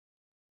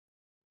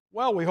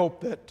Well, we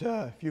hope that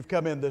if you've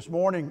come in this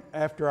morning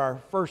after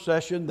our first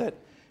session that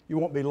you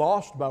won't be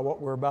lost by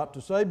what we're about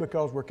to say,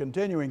 because we're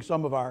continuing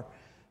some of our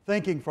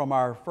thinking from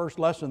our first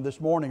lesson this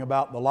morning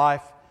about the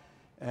life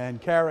and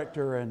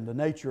character and the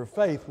nature of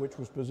faith which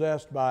was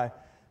possessed by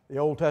the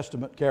Old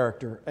Testament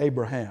character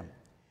Abraham.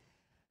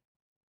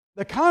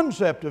 The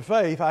concept of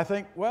faith, I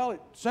think, well,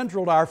 it's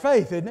central to our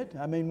faith, isn't it?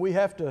 I mean, we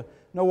have to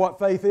know what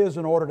faith is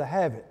in order to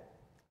have it.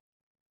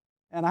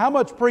 And how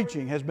much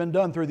preaching has been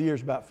done through the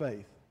years about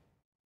faith?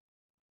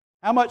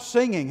 How much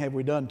singing have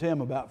we done,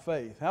 Tim, about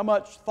faith? How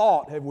much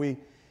thought have we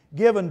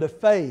given to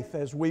faith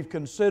as we've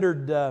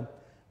considered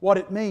what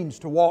it means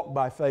to walk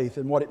by faith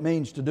and what it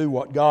means to do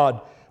what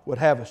God would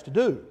have us to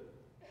do?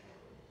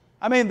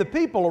 I mean, the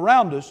people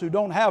around us who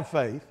don't have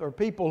faith are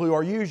people who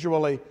are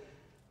usually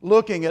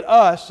looking at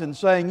us and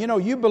saying, you know,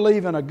 you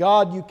believe in a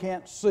God you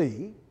can't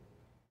see,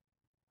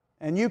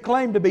 and you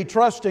claim to be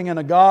trusting in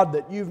a God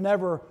that you've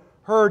never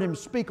heard Him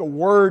speak a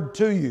word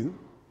to you,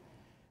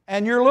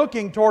 and you're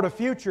looking toward a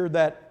future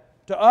that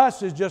to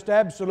us is just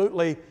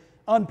absolutely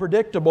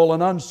unpredictable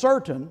and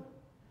uncertain.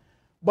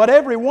 But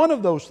every one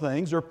of those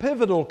things are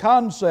pivotal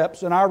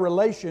concepts in our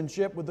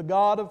relationship with the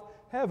God of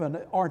heaven,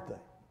 aren't they?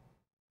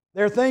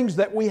 They're things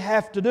that we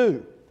have to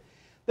do.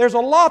 There's a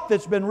lot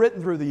that's been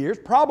written through the years.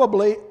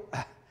 Probably,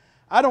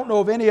 I don't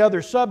know of any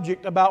other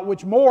subject about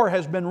which more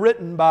has been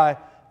written by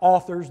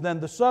authors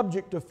than the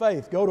subject of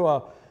faith. Go to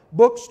a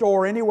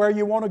bookstore anywhere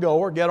you want to go,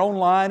 or get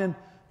online and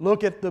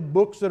look at the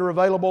books that are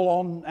available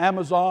on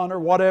Amazon or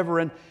whatever,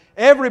 and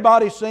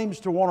everybody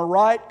seems to want to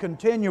write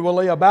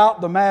continually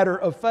about the matter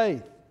of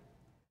faith.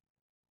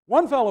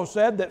 One fellow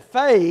said that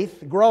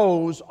faith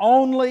grows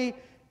only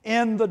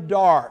in the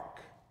dark,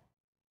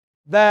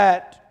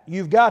 that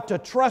you've got to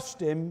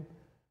trust Him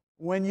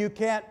when you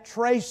can't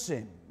trace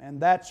Him, and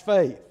that's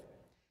faith.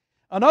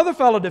 Another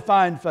fellow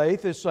defined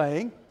faith as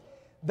saying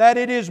that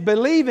it is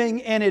believing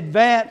in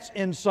advance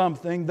in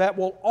something that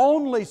will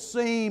only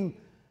seem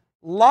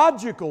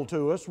logical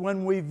to us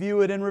when we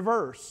view it in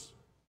reverse.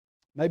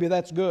 Maybe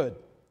that's good.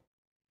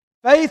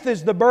 Faith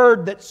is the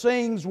bird that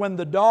sings when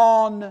the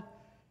dawn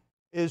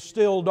is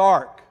still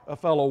dark, a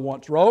fellow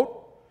once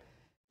wrote.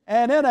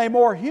 And in a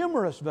more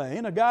humorous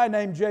vein, a guy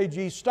named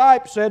J.G.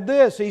 Stipe said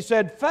this. He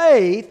said,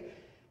 faith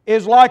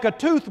is like a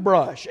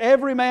toothbrush.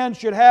 Every man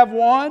should have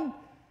one.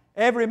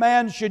 Every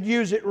man should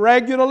use it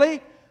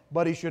regularly,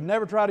 but he should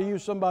never try to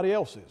use somebody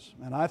else's.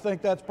 And I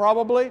think that's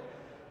probably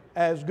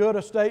as good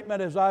a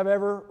statement as I've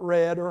ever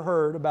read or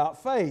heard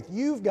about faith.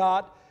 You've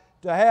got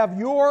to have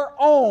your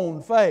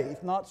own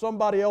faith, not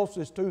somebody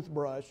else's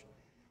toothbrush,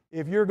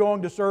 if you're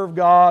going to serve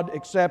God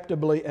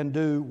acceptably and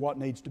do what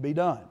needs to be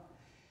done.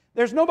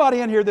 There's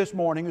nobody in here this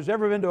morning who's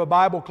ever been to a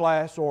Bible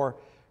class or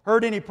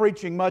heard any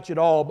preaching much at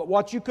all, but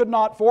what you could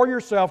not for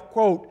yourself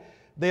quote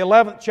the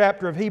 11th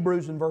chapter of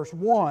Hebrews in verse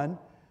 1,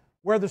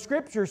 where the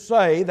Scriptures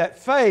say that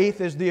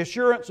faith is the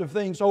assurance of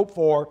things hoped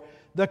for,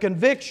 the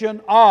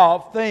conviction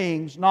of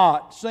things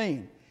not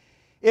seen.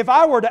 If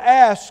I were to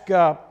ask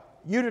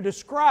you to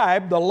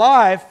describe the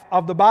life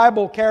of the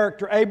Bible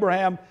character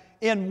Abraham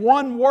in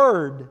one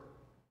word,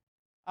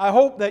 I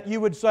hope that you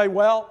would say,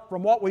 well,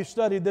 from what we've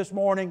studied this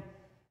morning,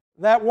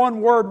 that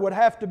one word would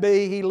have to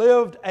be, he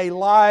lived a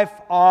life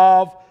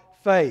of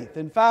faith.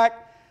 In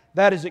fact,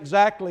 that is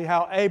exactly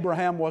how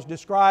Abraham was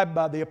described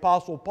by the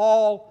Apostle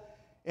Paul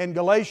in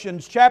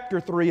Galatians chapter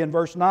 3 and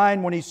verse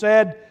 9, when he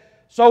said,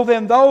 so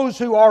then those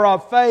who are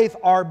of faith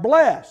are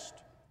blessed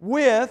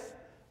with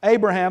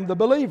Abraham the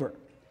believer.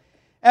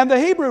 And the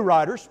Hebrew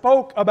writer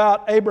spoke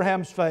about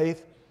Abraham's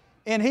faith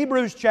in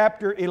Hebrews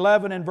chapter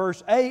 11 and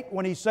verse 8,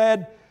 when he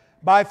said,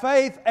 by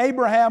faith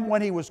Abraham,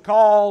 when he was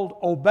called,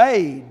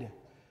 obeyed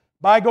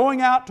by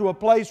going out to a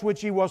place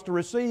which he was to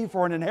receive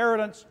for an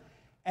inheritance,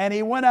 and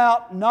he went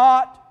out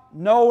not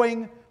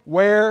knowing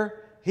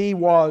where he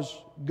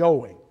was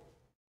going.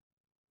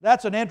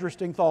 That's an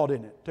interesting thought,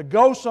 isn't it? To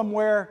go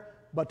somewhere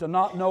but to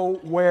not know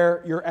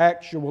where you're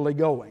actually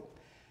going.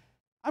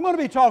 I'm going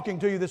to be talking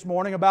to you this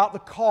morning about the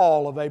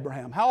call of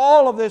Abraham, how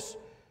all of this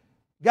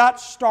got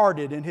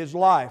started in his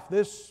life,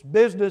 this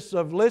business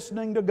of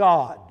listening to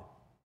God,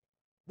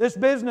 this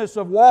business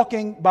of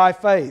walking by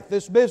faith,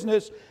 this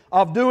business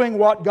of doing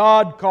what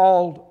God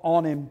called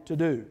on him to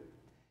do.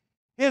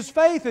 His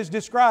faith is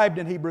described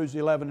in Hebrews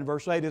 11 and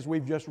verse 8, as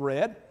we've just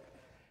read,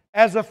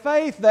 as a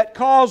faith that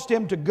caused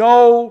him to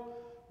go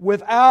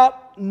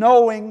without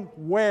knowing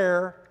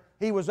where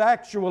he was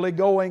actually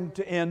going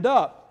to end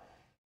up.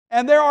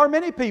 And there are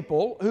many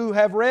people who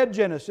have read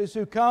Genesis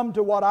who come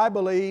to what I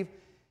believe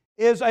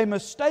is a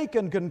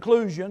mistaken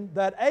conclusion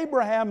that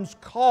Abraham's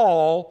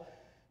call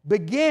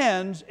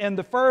begins in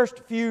the first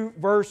few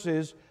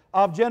verses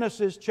of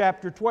Genesis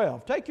chapter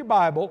 12. Take your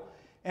Bible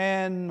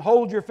and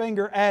hold your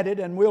finger at it,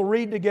 and we'll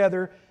read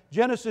together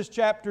Genesis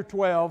chapter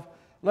 12.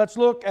 Let's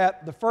look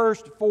at the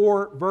first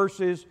 4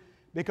 verses,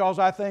 because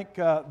I think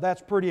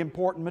that's pretty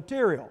important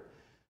material.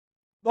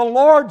 The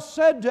Lord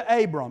said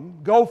to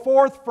Abram, go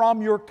forth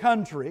from your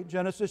country,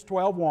 Genesis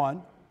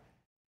 12:1,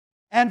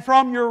 and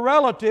from your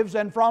relatives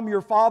and from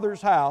your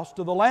father's house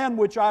to the land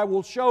which I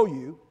will show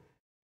you,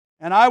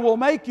 And I will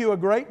make you a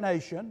great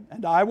nation,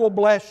 and I will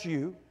bless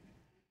you,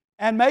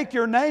 and make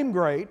your name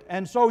great,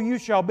 and so you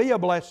shall be a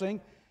blessing.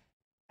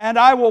 And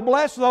I will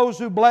bless those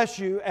who bless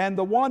you, and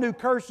the one who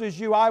curses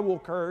you I will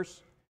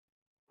curse.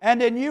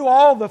 And in you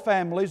all the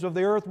families of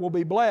the earth will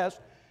be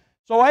blessed.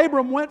 So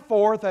Abram went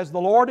forth as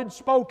the Lord had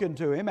spoken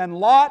to him, and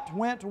Lot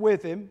went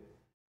with him.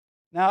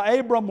 Now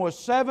Abram was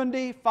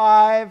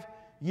 75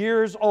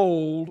 years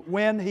old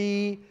when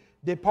he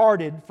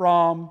departed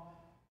from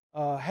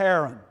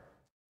Haran.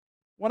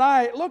 When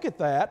I look at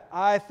that,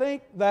 I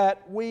think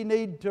that we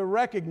need to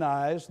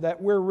recognize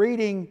that we're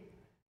reading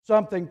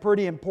something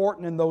pretty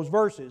important in those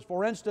verses.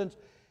 For instance,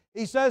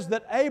 he says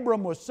that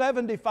Abram was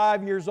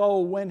 75 years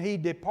old when he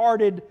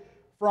departed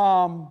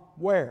from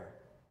where?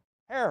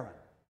 Haran.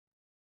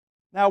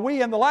 Now,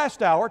 we in the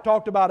last hour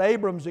talked about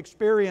Abram's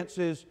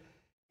experiences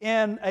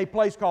in a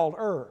place called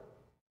Ur.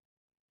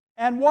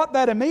 And what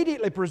that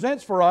immediately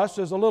presents for us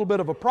is a little bit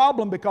of a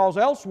problem, because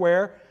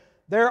elsewhere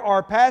there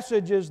are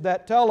passages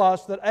that tell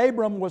us that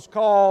Abram was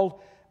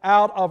called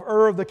out of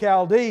Ur of the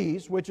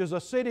Chaldees, which is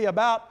a city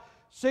about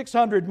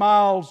 600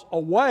 miles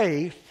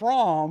away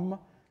from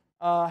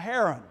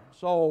Haran.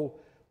 So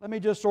let me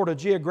just sort of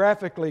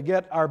geographically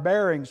get our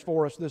bearings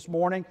for us this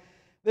morning.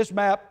 This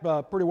map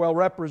pretty well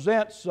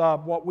represents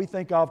what we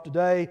think of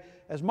today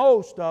as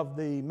most of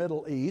the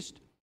Middle East.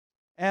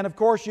 And of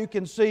course you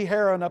can see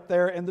Haran up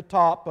there in the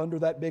top under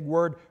that big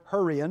word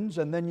Hurrians,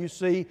 and then you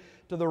see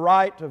to the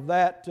right of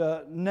that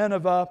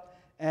Nineveh,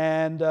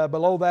 and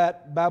below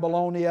that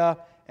Babylonia,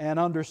 and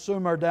under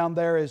Sumer down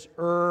there is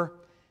Ur.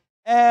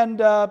 And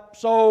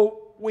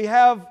so we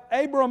have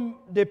Abram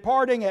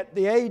departing at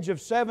the age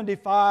of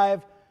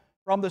 75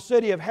 from the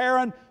city of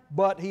Haran,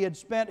 but he had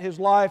spent his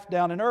life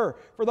down in Ur.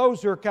 For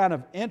those who are kind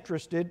of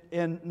interested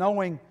in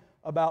knowing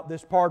about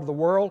this part of the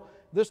world,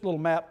 this little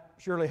map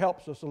surely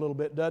helps us a little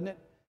bit, doesn't it?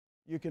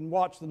 You can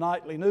watch the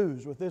nightly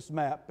news with this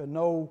map and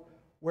know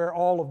where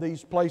all of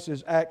these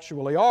places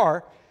actually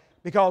are,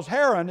 because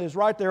Haran is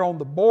right there on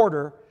the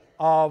border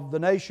of the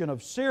nation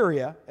of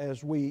Syria,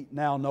 as we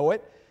now know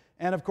it.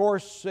 And of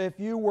course, if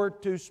you were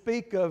to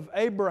speak of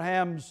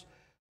Abraham's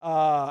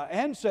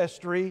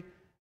ancestry,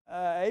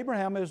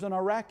 Abraham is an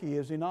Iraqi,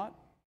 is he not?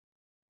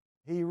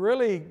 He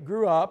really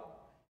grew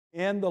up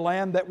in the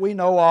land that we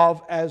know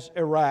of as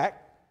Iraq.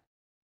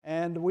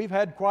 And we've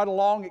had quite a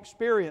long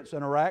experience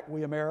in Iraq,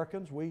 we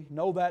Americans. We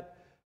know that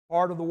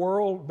part of the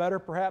world better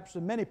perhaps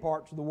than many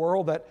parts of the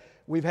world that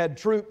we've had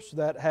troops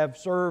that have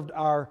served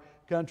our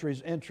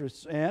country's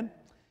interests in.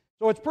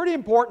 So it's pretty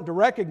important to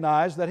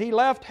recognize that he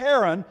left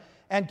Haran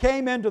and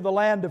came into the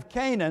land of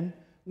Canaan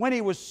when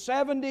he was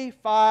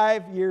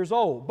 75 years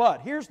old.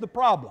 But here's the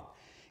problem.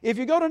 If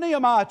you go to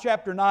Nehemiah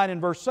chapter 9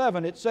 and verse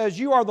 7, it says,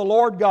 "You are the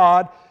Lord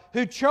God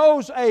who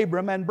chose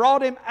Abram and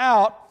brought him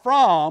out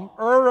from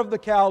Ur of the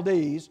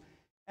Chaldees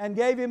and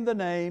gave him the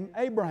name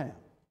Abraham."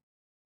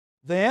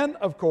 Then,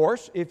 of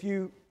course, if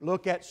you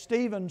look at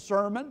Stephen's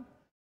sermon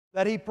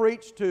that he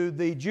preached to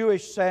the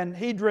Jewish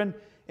Sanhedrin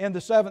in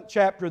the 7th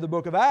chapter of the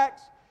book of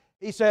Acts,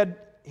 he said,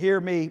 "Hear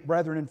me,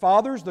 brethren and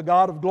fathers, the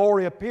God of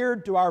glory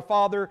appeared to our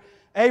father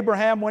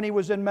Abraham when he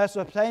was in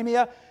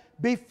Mesopotamia,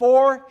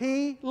 before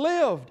he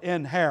lived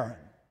in Haran,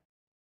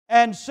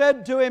 and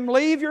said to him,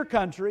 Leave your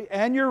country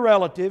and your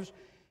relatives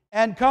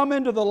and come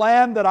into the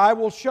land that I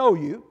will show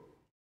you.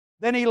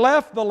 Then he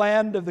left the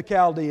land of the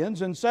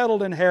Chaldeans and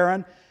settled in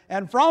Haran,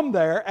 and from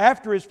there,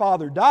 after his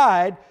father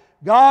died,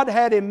 God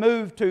had him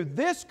move to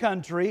this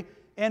country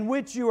in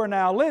which you are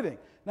now living."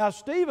 Now,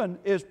 Stephen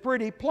is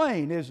pretty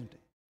plain, isn't he?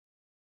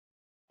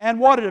 And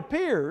what it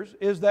appears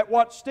is that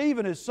what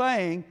Stephen is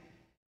saying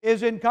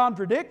is in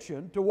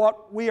contradiction to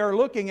what we are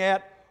looking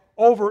at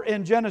over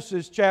in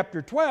Genesis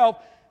chapter 12.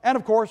 And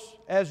of course,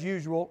 as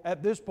usual,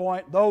 at this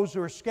point, those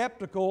who are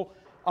skeptical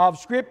of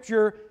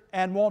Scripture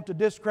and want to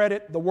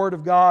discredit the Word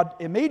of God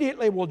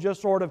immediately will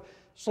just sort of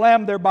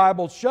slam their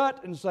Bibles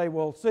shut and say,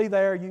 well, see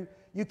there,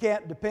 you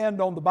can't depend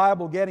on the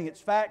Bible getting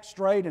its facts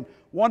straight, and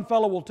one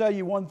fellow will tell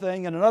you one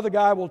thing and another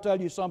guy will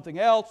tell you something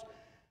else.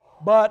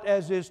 But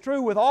as is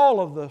true with all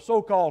of the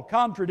so-called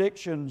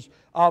contradictions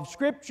of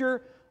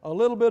Scripture, a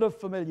little bit of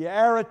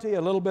familiarity,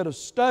 a little bit of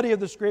study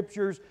of the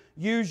Scriptures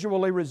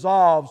usually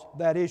resolves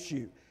that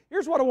issue.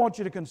 Here's what I want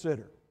you to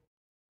consider.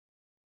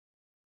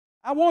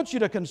 I want you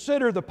to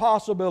consider the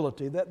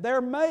possibility that there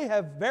may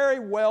have very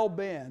well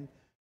been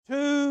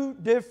two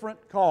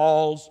different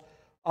calls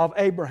of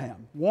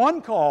Abraham.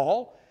 One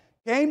call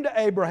came to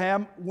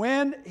Abraham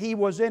when he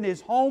was in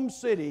his home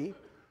city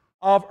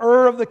of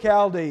Ur of the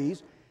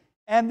Chaldees,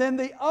 and then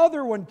the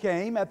other one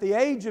came at the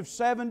age of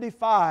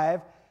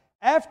 75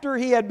 after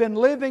he had been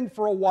living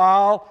for a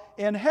while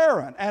in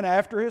Haran and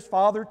after his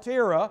father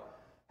Terah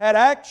had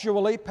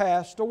actually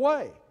passed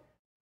away.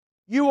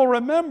 You will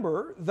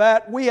remember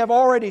that we have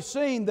already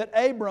seen that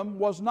Abram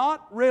was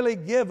not really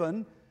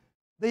given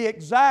the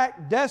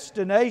exact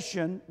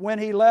destination when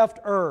he left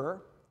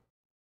Ur.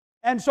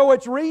 And so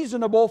it's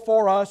reasonable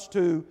for us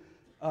to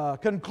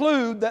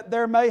conclude that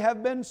there may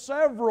have been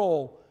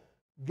several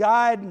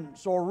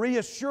guidance or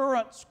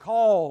reassurance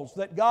calls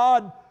that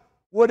God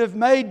would have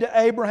made to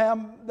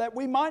Abraham that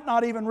we might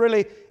not even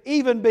really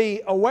even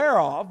be aware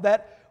of,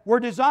 that were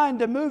designed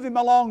to move him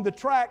along the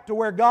track to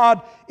where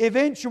God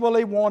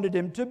eventually wanted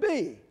him to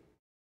be.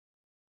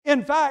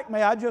 In fact,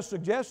 may I just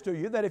suggest to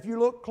you that if you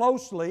look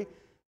closely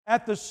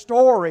at the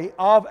story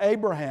of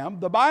Abraham,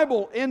 the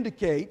Bible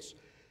indicates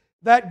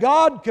that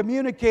God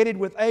communicated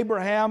with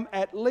Abraham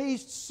at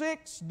least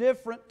 6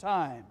 different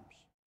times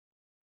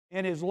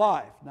in his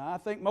life. Now, I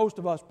think most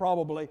of us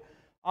probably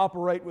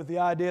operate with the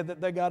idea that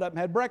they got up and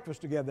had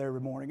breakfast together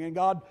every morning, and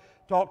God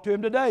talked to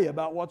him today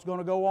about what's going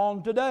to go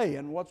on today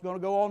and what's going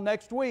to go on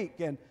next week.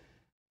 And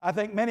I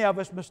think many of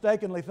us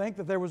mistakenly think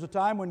that there was a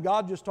time when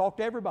God just talked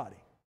to everybody,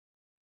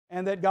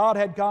 and that God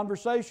had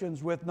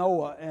conversations with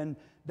Noah and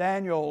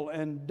Daniel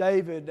and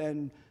David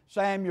and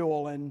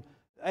Samuel and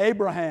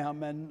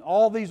Abraham and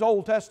all these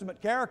Old Testament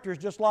characters,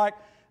 just like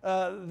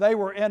they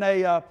were in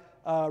a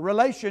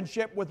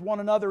relationship with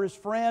one another as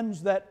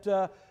friends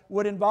that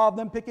would involve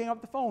them picking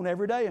up the phone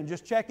every day and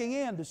just checking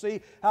in to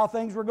see how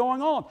things were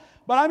going on.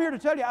 But I'm here to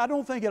tell you, I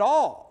don't think at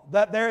all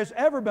that there has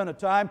ever been a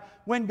time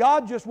when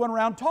God just went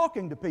around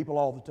talking to people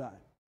all the time.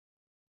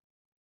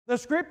 The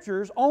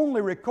Scriptures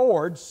only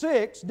record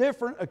 6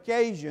 different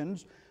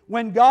occasions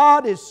when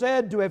God is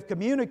said to have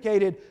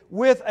communicated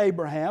with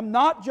Abraham,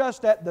 not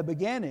just at the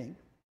beginning.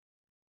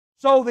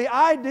 So the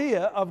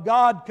idea of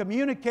God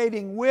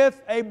communicating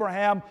with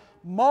Abraham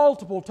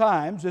multiple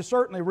times is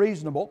certainly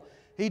reasonable.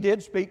 He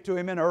did speak to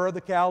him in Ur of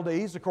the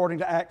Chaldees, according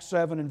to Acts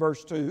 7 and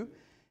verse 2.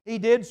 He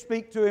did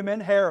speak to him in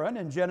Haran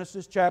in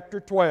Genesis chapter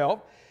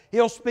 12.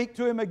 He'll speak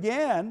to him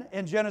again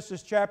in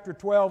Genesis chapter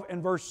 12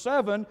 and verse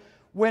 7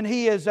 when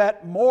he is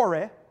at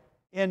Moreh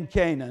in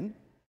Canaan.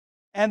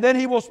 And then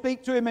he will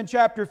speak to him in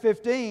chapter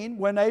 15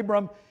 when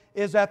Abram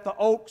is at the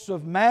oaks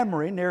of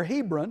Mamre near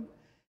Hebron.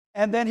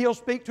 And then he'll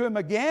speak to him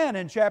again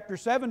in chapter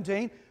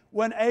 17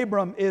 when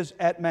Abram is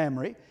at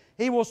Mamre.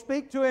 He will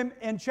speak to him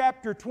in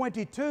chapter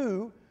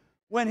 22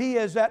 when he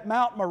is at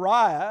Mount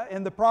Moriah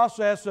in the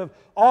process of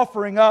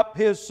offering up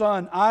his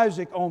son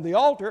Isaac on the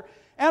altar.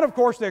 And of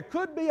course, there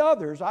could be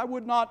others. I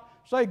would not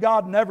say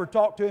God never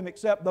talked to him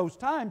except those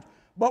times,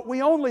 but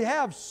we only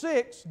have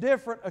 6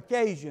 different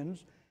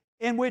occasions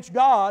in which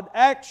God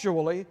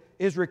actually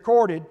is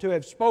recorded to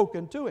have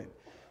spoken to him.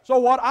 So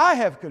what I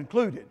have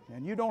concluded,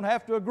 and you don't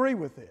have to agree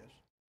with this,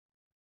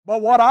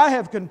 but what I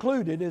have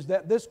concluded is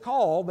that this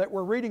call that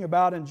we're reading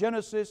about in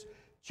Genesis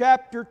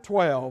chapter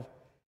 12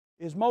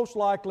 is most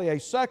likely a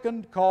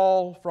second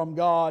call from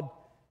God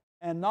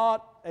and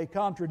not a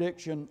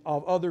contradiction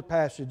of other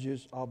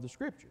passages of the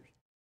Scriptures.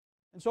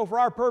 And so for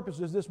our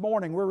purposes this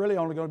morning, we're really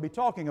only going to be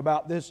talking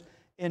about this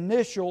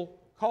initial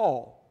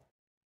call.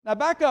 Now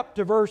back up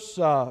to verse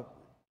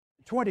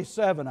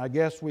 27, I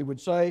guess we would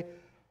say,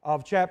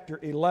 of chapter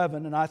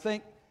 11. And I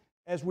think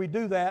as we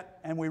do that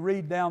and we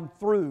read down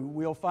through,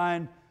 we'll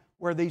find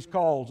where these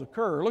calls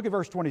occur. Look at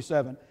verse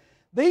 27.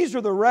 These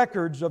are the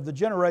records of the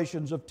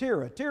generations of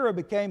Terah. Terah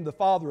became the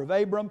father of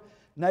Abram,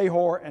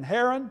 Nahor, and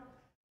Haran.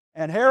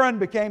 And Haran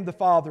became the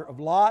father of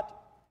Lot.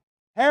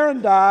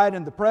 Haran died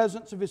in the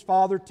presence of his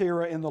father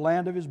Terah in the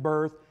land of his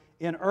birth,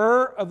 in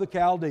Ur of the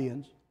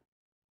Chaldeans.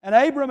 And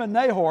Abram and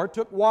Nahor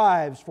took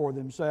wives for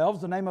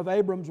themselves. The name of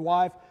Abram's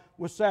wife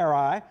was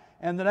Sarai,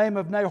 and the name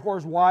of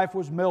Nahor's wife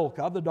was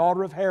Milcah, the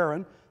daughter of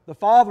Haran, the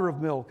father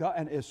of Milcah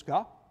and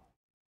Iscah.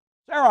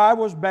 Sarai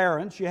was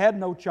barren, she had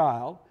no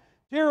child.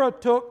 Terah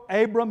took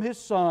Abram his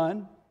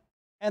son,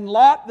 and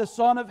Lot the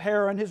son of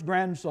Haran his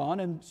grandson,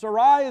 and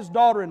Sarai his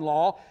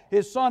daughter-in-law,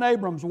 his son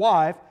Abram's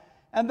wife,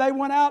 and they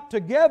went out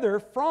together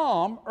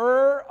from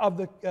Ur of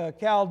the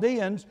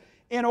Chaldeans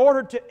in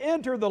order to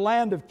enter the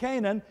land of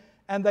Canaan,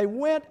 and they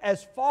went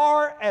as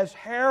far as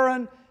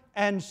Haran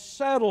and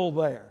settled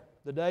there.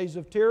 The days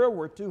of Terah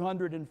were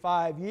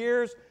 205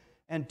 years,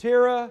 and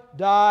Terah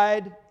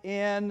died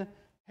in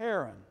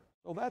Haran.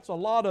 So that's a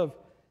lot of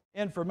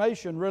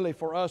information really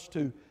for us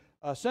to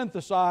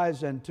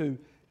synthesize and to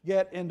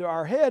get into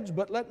our heads,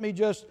 but let me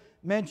just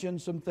mention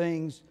some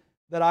things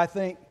that I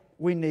think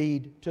we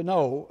need to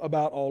know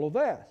about all of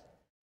that.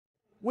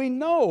 We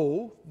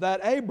know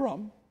that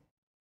Abram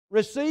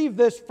received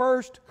this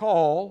first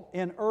call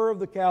in Ur of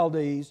the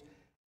Chaldees,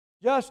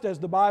 just as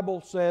the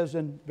Bible says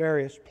in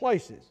various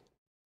places.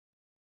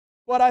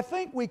 But I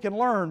think we can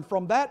learn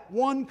from that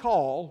one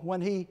call,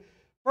 when he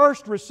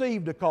first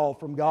received a call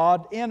from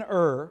God in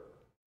Ur,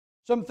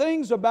 some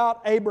things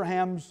about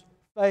Abraham's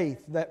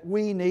faith that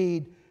we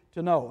need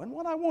to know. And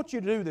what I want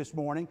you to do this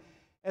morning,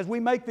 as we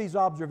make these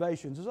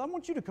observations, is I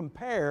want you to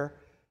compare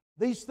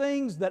these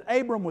things that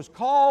Abram was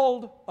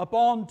called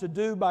upon to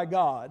do by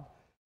God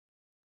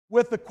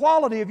with the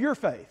quality of your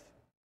faith.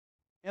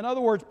 In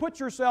other words, put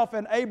yourself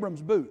in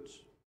Abram's boots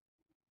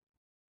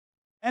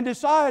and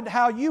decide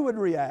how you would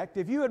react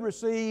if you had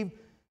received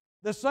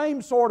the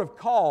same sort of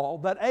call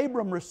that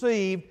Abram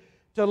received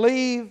to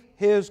leave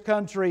his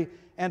country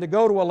and to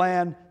go to a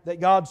land that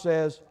God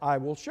says, I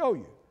will show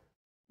you.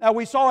 Now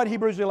we saw in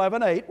Hebrews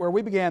 11:8, where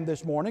we began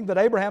this morning, that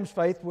Abraham's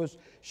faith was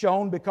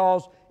shown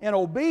because in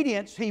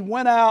obedience he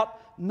went out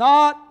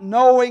not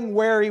knowing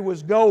where he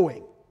was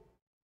going.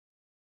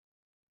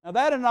 Now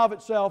that in and of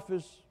itself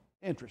is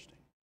interesting.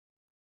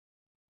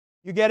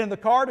 You get in the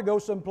car to go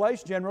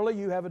someplace, generally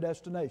you have a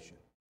destination.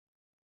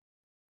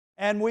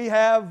 And we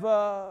have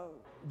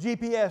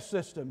GPS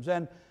systems,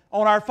 and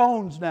on our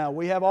phones now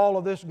we have all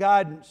of this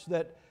guidance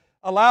that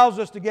allows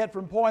us to get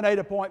from point A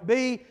to point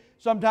B,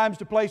 sometimes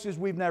to places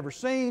we've never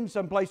seen,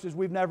 some places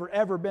we've never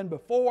ever been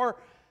before,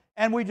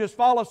 and we just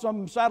follow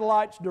some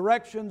satellite's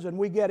directions and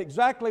we get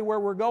exactly where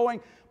we're going.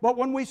 But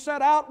when we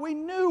set out, we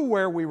knew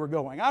where we were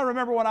going. I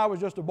remember when I was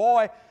just a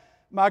boy,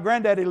 my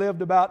granddaddy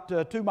lived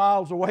about 2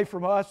 miles away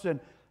from us, and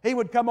he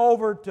would come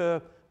over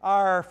to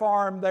our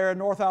farm there in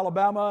North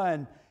Alabama,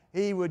 and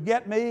he would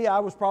get me. I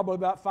was probably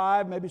about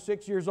 5, maybe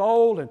 6 years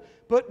old, and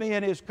put me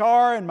in his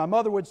car, and my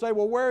mother would say,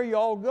 "Well, where are you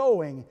all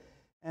going?"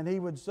 And he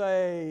would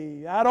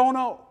say, "I don't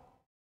know.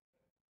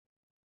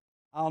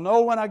 I'll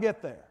know when I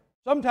get there."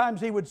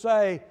 Sometimes he would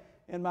say,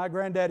 in my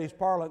granddaddy's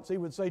parlance, he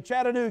would say,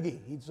 "Chattanooga,"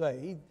 he'd say.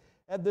 He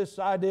had this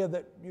idea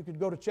that you could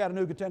go to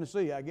Chattanooga,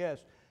 Tennessee, I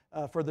guess,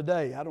 for the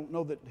day. I don't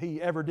know that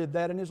he ever did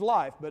that in his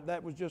life, but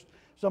that was just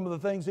some of the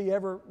things he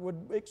ever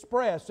would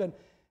express.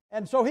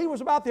 And so he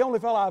was about the only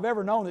fellow I've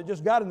ever known that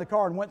just got in the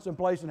car and went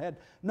someplace and had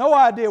no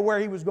idea where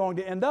he was going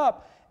to end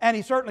up. And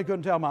he certainly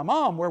couldn't tell my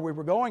mom where we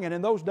were going. And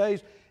in those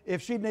days,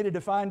 if she needed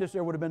to find us,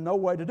 there would have been no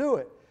way to do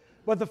it.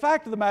 But the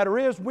fact of the matter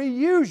is, we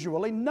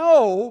usually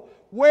know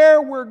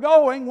where we're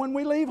going when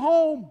we leave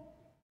home.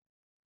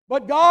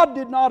 But God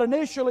did not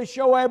initially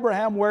show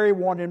Abraham where He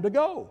wanted him to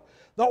go.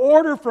 The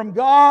order from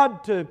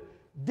God to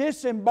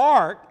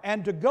disembark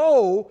and to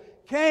go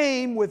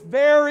came with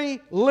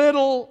very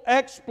little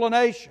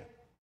explanation.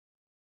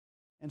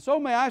 And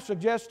so may I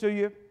suggest to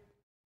you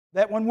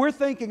that when we're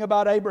thinking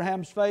about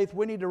Abraham's faith,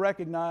 we need to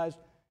recognize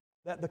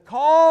that the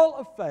call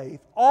of faith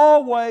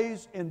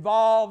always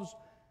involves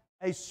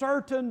a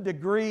certain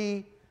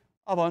degree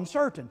of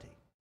uncertainty.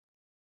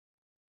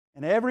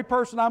 And every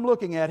person I'm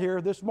looking at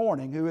here this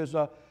morning who is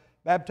a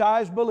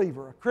baptized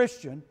believer, a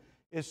Christian,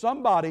 is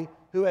somebody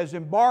who has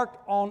embarked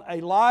on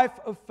a life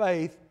of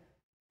faith,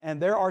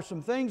 and there are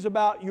some things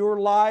about your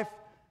life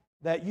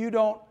that you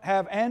don't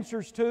have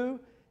answers to,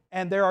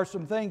 and there are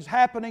some things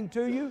happening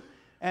to you,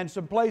 and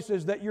some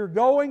places that you're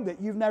going that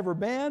you've never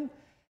been,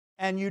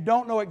 and you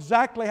don't know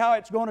exactly how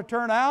it's going to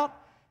turn out,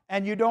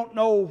 and you don't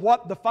know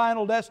what the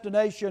final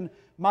destination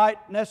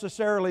might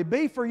necessarily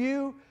be for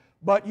you,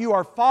 but you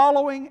are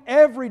following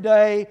every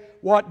day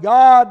what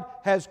God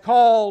has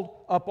called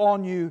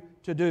upon you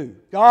to do.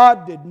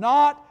 God did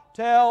not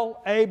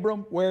tell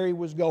Abram where he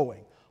was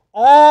going.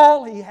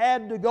 All he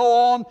had to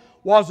go on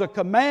was a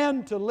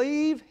command to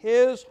leave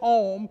his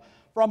home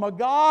from a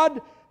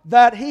God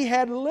that he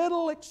had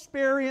little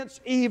experience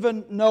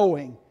even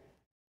knowing.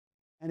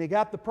 And he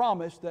got the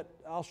promise that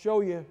I'll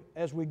show you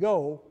as we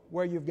go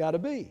where you've got to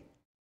be.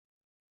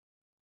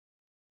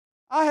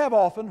 I have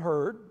often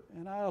heard,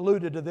 and I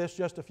alluded to this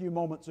just a few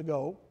moments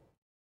ago,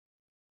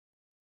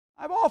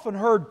 I've often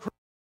heard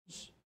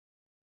Christians,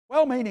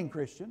 well-meaning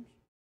Christians,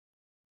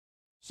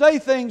 say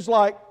things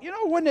like,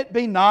 wouldn't it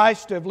be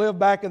nice to have lived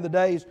back in the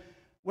days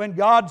when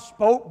God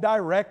spoke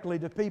directly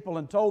to people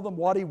and told them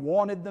what He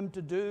wanted them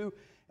to do,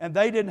 and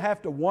they didn't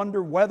have to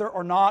wonder whether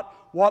or not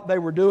what they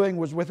were doing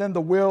was within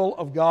the will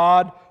of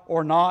God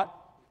or not?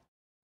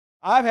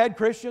 I've had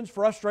Christians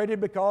frustrated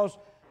because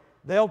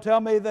they'll tell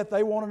me that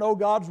they want to know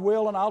God's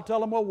will, and I'll tell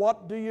them, well,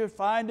 what do you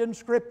find in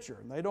Scripture?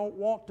 And they don't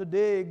want to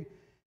dig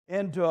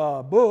into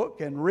a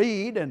book and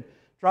read and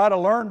try to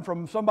learn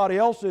from somebody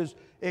else's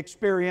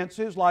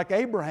experiences like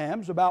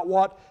Abraham's about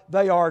what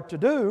they are to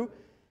do.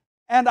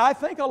 And I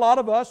think a lot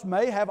of us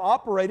may have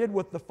operated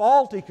with the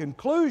faulty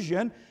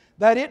conclusion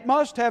that it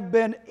must have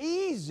been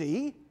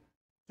easy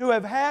to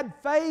have had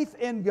faith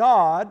in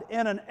God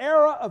in an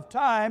era of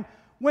time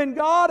when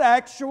God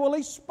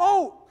actually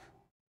spoke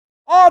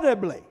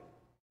audibly,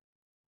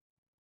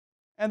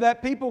 and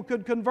that people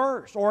could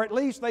converse, or at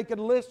least they could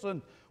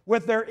listen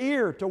with their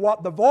ear to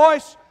what the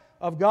voice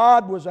of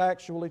God was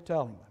actually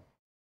telling them.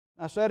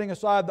 Now, setting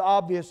aside the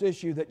obvious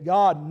issue that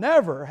God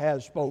never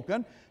has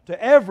spoken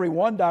to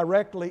everyone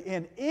directly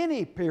in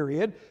any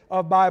period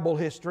of Bible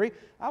history,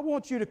 I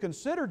want you to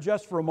consider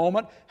just for a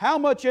moment how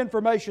much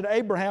information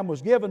Abraham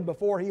was given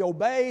before he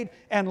obeyed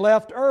and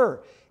left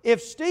Ur.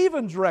 If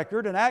Stephen's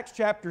record in Acts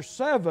chapter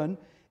 7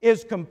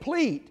 is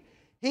complete,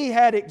 he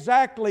had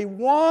exactly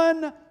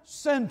one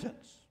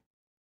sentence,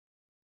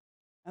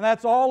 and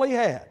that's all he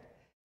had.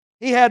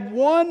 He had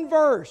one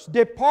verse: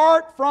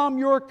 "Depart from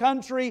your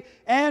country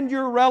and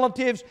your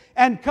relatives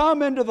and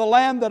come into the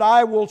land that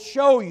I will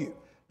show you."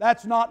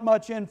 That's not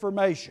much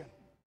information.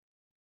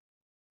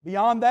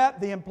 Beyond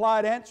that, the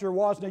implied answer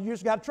was, now you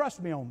just got to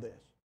trust me on this.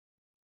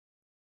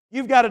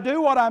 You've got to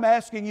do what I'm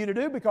asking you to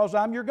do because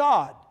I'm your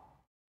God.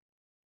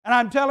 And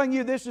I'm telling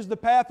you this is the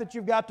path that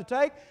you've got to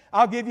take.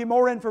 I'll give you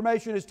more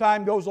information as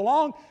time goes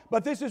along,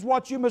 but this is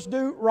what you must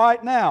do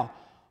right now.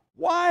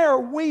 Why are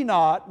we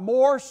not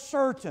more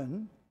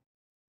certain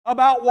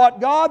about what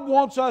God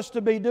wants us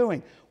to be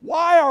doing?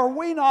 Why are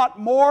we not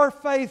more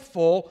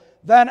faithful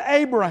than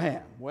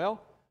Abraham?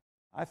 Well,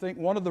 I think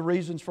one of the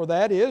reasons for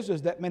that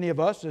is that many of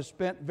us have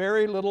spent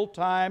very little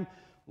time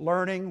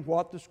learning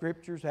what the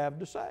Scriptures have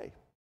to say.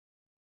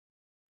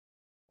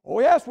 Oh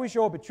yes, we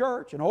show up at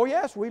church, and oh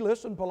yes, we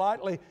listen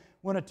politely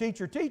when a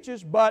teacher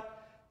teaches, but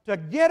to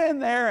get in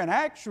there and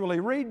actually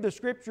read the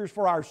Scriptures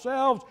for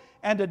ourselves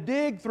and to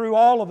dig through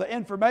all of the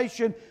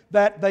information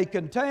that they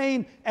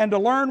contain and to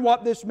learn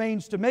what this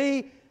means to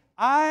me,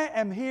 I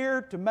am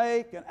here to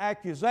make an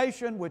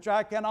accusation which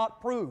I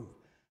cannot prove.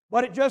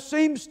 But it just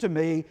seems to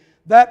me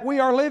that we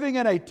are living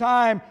in a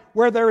time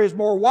where there is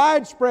more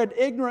widespread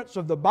ignorance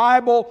of the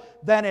Bible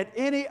than at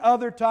any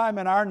other time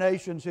in our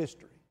nation's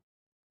history.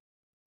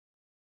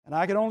 And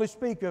I can only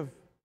speak of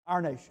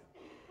our nation.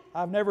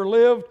 I've never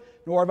lived,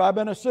 nor have I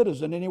been a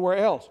citizen anywhere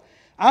else.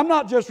 I'm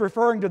not just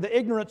referring to the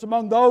ignorance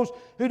among those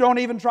who don't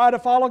even try to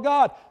follow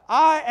God.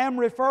 I am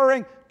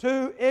referring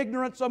to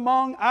ignorance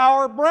among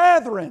our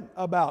brethren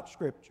about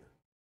Scripture.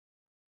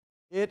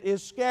 It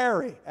is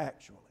scary,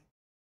 actually.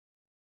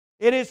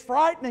 It is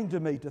frightening to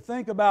me to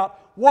think about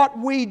what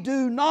we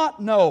do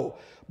not know.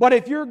 But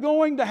if you're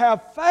going to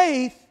have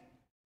faith,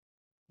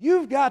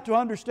 you've got to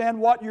understand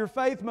what your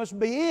faith must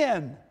be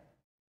in.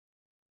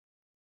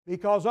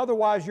 Because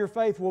otherwise your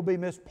faith will be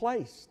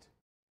misplaced.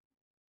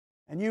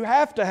 And you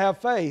have to have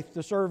faith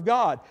to serve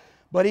God.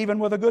 But even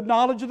with a good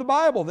knowledge of the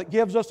Bible that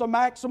gives us a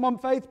maximum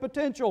faith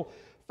potential,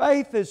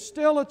 faith is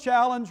still a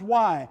challenge.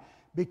 Why?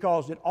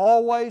 Because it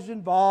always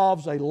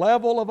involves a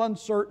level of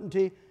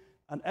uncertainty,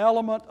 an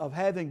element of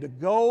having to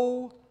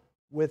go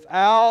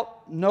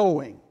without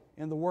knowing,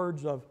 in the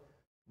words of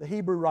the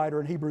Hebrew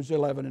writer in Hebrews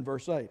 11 and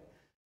verse 8.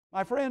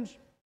 My friends,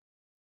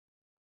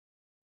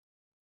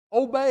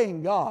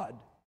 obeying God,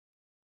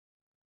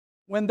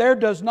 when there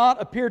does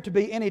not appear to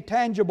be any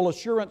tangible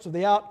assurance of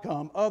the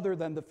outcome other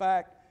than the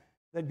fact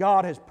that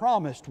God has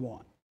promised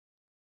one,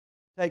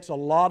 takes a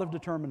lot of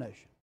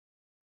determination.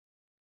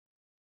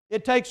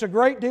 It takes a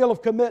great deal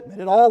of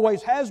commitment. It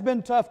always has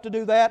been tough to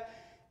do that.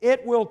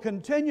 It will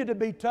continue to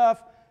be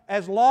tough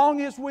as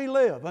long as we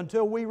live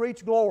until we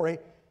reach glory.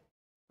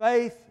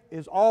 Faith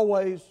is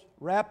always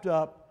wrapped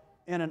up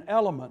in an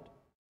element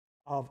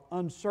of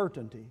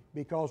uncertainty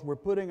because we're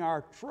putting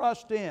our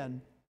trust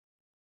in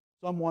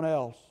someone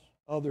else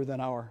other than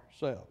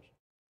ourselves.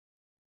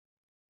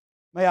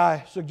 May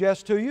I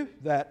suggest to you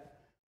that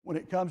when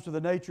it comes to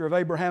the nature of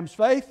Abraham's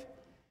faith,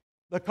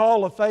 the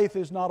call of faith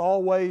is not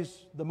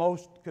always the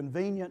most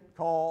convenient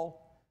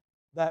call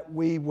that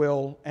we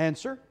will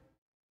answer.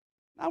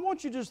 I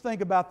want you to just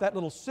think about that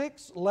little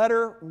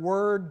 6-letter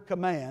word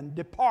command,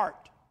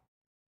 depart.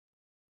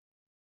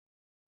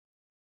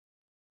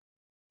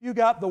 You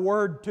got the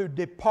word to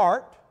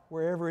depart,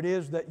 wherever it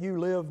is that you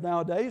live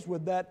nowadays.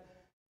 Would that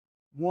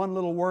one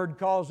little word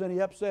cause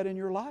any upset in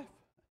your life?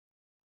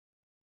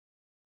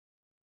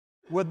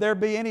 Would there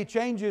be any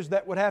changes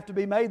that would have to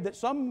be made that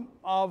some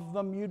of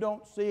them you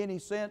don't see any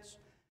sense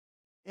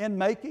in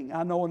making?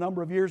 I know a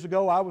number of years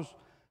ago I was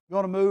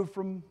going to move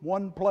from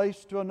one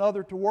place to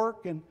another to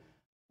work, and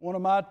one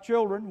of my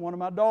children, one of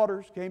my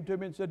daughters, came to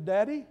me and said,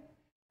 "Daddy,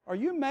 are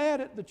you mad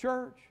at the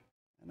church?"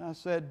 And I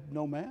said,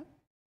 "No, ma'am."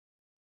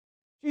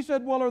 She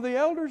said, "Well, are the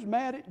elders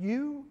mad at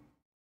you?"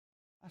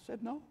 I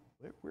said, "No,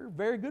 we're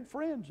very good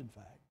friends, in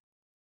fact."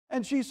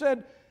 And she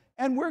said,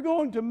 "And we're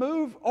going to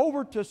move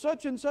over to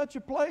such and such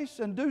a place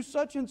and do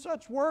such and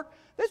such work.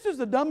 This is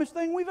the dumbest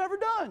thing we've ever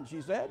done,"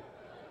 she said.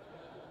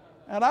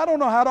 And I don't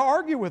know how to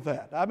argue with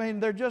that. I mean,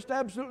 there's just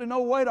absolutely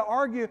no way to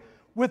argue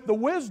with the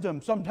wisdom.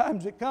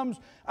 Sometimes it comes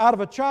out of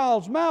a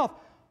child's mouth.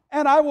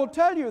 And I will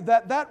tell you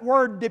that that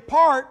word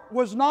depart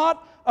was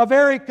not a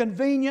very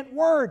convenient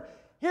word.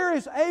 Here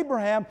is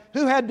Abraham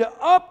who had to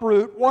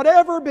uproot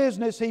whatever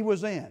business he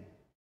was in.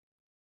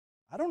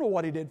 I don't know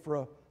what he did for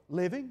a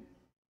living.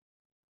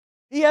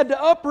 He had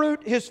to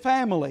uproot his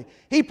family.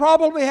 He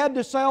probably had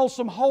to sell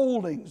some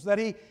holdings that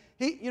he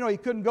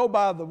couldn't go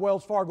by the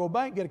Wells Fargo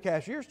bank, get a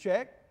cashier's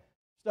check,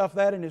 stuff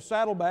that in his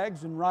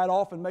saddlebags and ride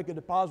off and make a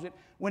deposit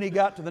when he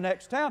got to the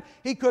next town.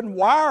 He couldn't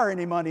wire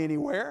any money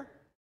anywhere.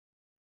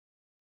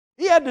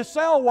 He had to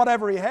sell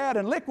whatever he had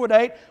and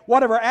liquidate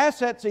whatever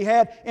assets he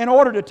had in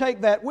order to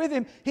take that with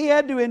him. He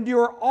had to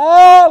endure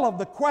all of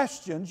the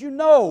questions.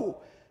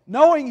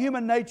 Knowing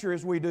human nature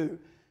as we do,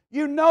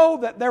 you know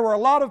that there were a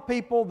lot of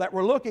people that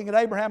were looking at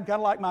Abraham kind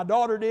of like my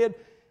daughter did,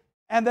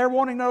 and they're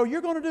wanting to know,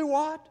 "You're going to do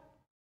what?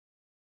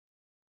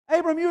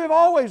 Abram, you have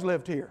always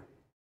lived here.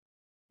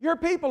 Your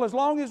people, as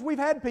long as we've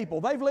had people,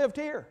 they've lived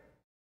here.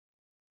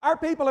 Our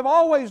people have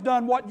always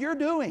done what you're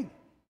doing.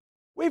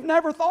 We've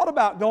never thought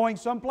about going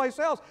someplace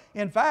else.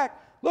 In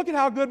fact, look at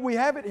how good we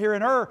have it here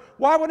in Ur.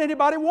 Why would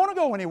anybody want to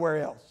go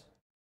anywhere else?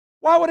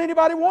 Why would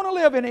anybody want to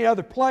live any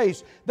other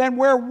place than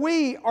where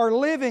we are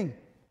living?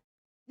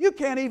 You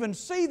can't even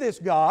see this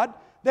God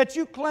that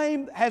you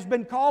claim has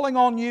been calling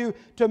on you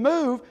to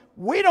move.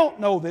 We don't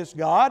know this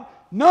God.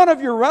 None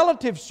of your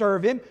relatives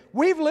serve Him.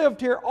 We've lived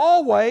here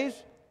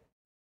always."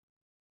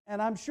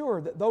 And I'm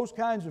sure that those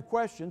kinds of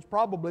questions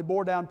probably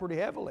bore down pretty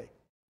heavily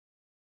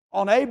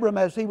on Abram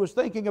as he was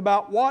thinking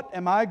about, what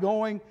am I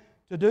going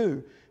to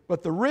do?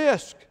 But the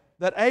risk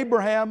that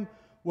Abraham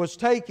was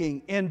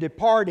taking in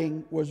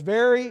departing was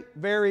very,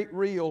 very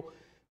real,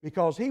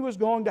 because he was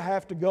going to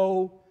have to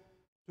go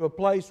to a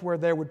place where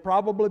there would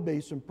probably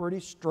be some pretty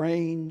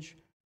strange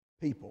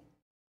people.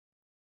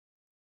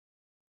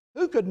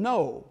 Who could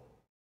know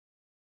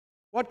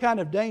what kind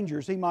of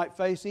dangers he might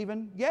face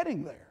even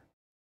getting there?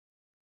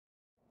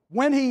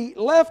 When he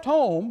left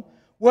home,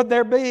 would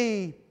there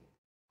be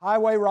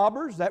highway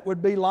robbers that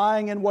would be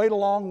lying in wait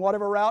along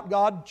whatever route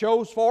God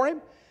chose for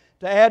him?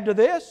 To add to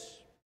this,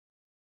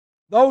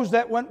 those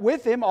that went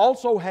with him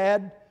also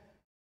had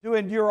to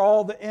endure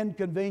all the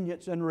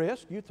inconvenience and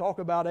risk. You talk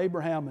about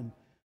Abraham and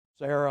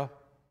Sarah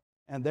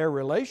and their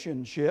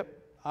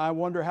relationship. I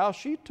wonder how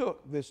she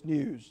took this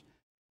news.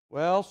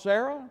 Well,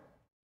 Sarah,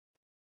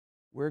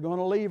 we're going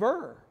to leave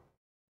Ur.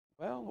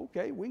 Well,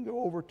 okay, we can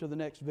go over to the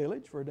next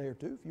village for a day or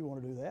two if you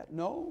want to do that.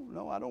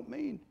 No, I don't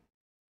mean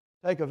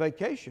take a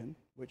vacation,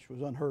 which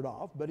was unheard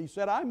of. But he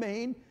said, I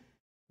mean,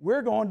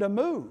 we're going to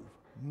move.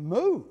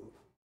 Move.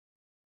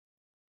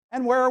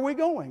 And where are we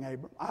going,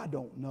 Abram? I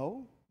don't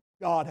know.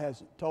 God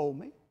hasn't told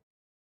me.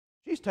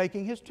 She's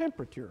taking his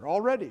temperature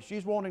already.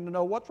 She's wanting to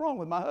know what's wrong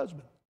with my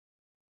husband.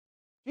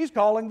 She's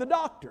calling the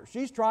doctor.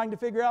 She's trying to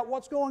figure out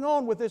what's going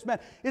on with this man.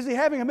 Is he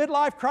having a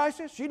midlife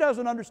crisis? She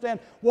doesn't understand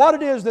what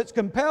it is that's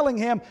compelling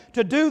him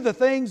to do the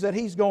things that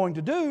he's going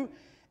to do.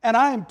 And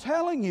I am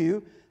telling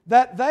you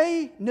that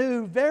they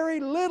knew very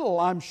little,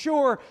 I'm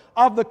sure,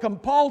 of the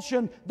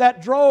compulsion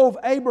that drove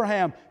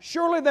Abraham.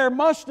 Surely there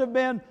must have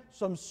been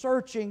some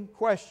searching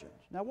questions.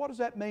 Now, what does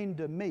that mean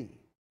to me?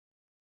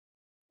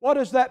 What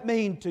does that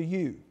mean to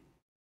you?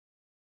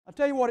 I'll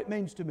tell you what it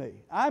means to me.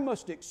 I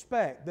must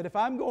expect that if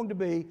I'm going to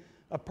be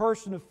a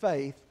person of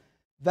faith,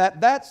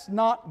 that's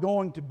not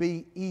going to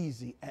be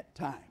easy at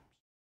times.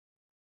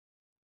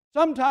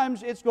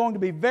 Sometimes it's going to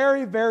be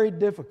very, very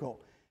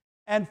difficult.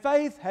 And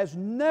faith has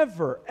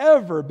never,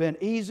 ever been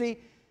easy.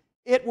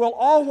 It will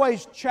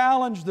always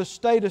challenge the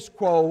status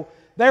quo.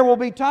 There will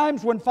be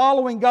times when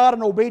following God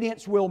in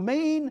obedience will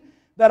mean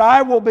that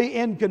I will be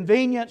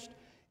inconvenienced.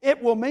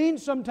 It will mean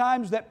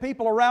sometimes that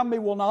people around me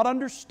will not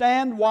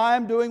understand why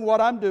I'm doing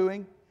what I'm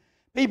doing.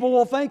 People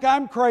will think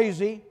I'm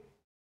crazy.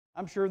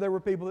 I'm sure there were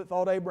people that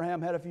thought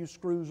Abraham had a few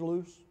screws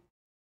loose,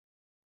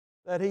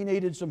 that he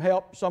needed some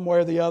help somewhere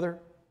or the other.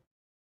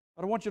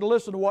 But I want you to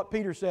listen to what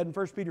Peter said in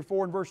 1 Peter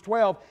 4 and verse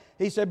 12.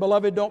 He said,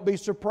 Beloved, don't be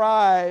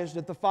surprised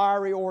at the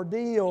fiery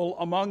ordeal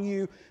among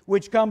you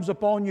which comes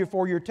upon you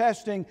for your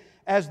testing,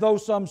 as though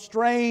some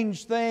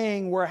strange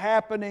thing were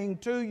happening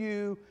to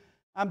you.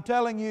 I'm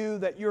telling you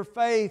that your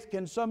faith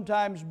can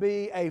sometimes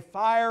be a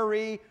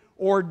fiery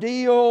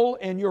ordeal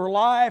in your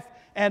life,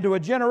 and to a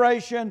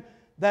generation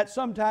that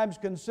sometimes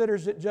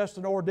considers it just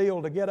an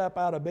ordeal to get up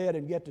out of bed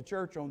and get to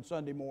church on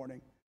Sunday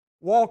morning.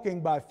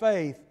 Walking by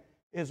faith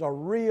is a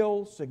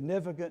real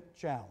significant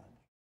challenge.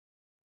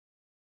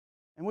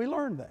 And we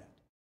learn that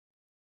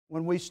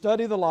when we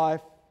study the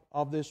life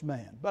of this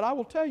man. But I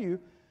will tell you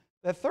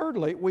that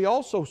thirdly, we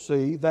also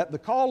see that the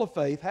call of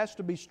faith has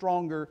to be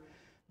stronger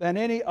than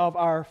any of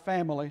our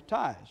family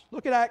ties.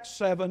 Look at Acts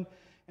 7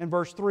 and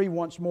verse 3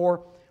 once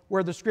more,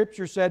 where the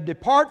Scripture said,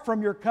 Depart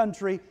from your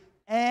country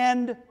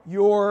and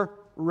your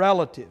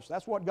relatives.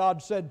 That's what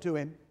God said to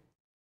him.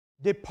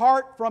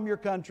 Depart from your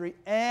country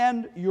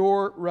and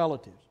your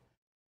relatives.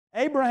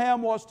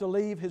 Abraham was to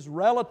leave his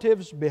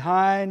relatives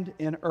behind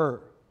in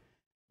Ur.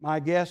 My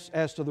guess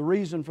as to the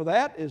reason for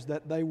that is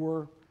that they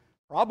were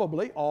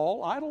probably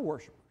all idol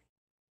worshipers.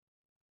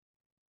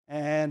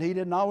 And he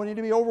did not want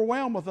to be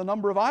overwhelmed with the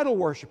number of idol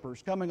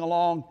worshipers coming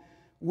along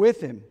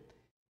with him.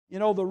 You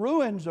know, the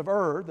ruins of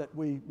Ur that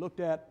we looked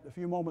at a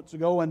few moments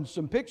ago and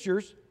some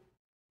pictures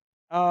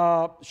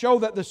show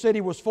that the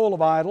city was full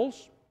of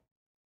idols,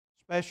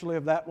 especially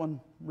of that one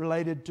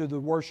related to the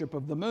worship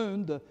of the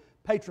moon, the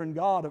patron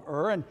god of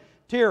Ur. And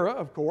Terah,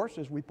 of course,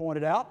 as we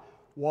pointed out,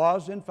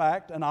 was in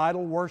fact an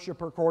idol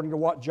worshiper according to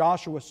what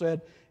Joshua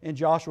said in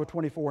Joshua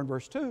 24 and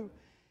verse 2.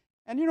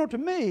 And you know, to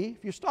me,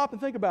 if you stop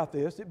and think about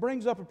this, it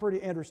brings up a pretty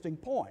interesting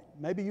point.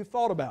 Maybe you've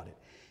thought about it.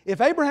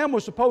 If Abraham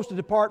was supposed to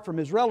depart from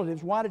his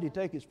relatives, why did he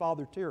take his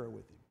father Terah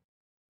with him?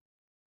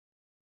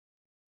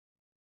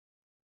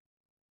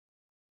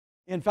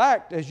 In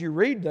fact, as you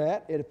read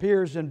that, it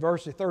appears in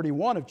verse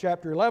 31 of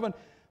chapter 11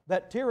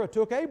 that Terah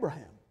took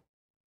Abraham,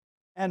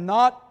 and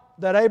not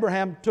that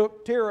Abraham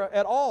took Terah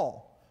at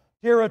all.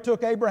 Terah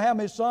took Abraham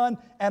his son,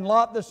 and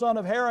Lot the son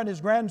of Haran his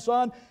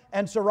grandson,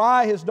 and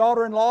Sarai his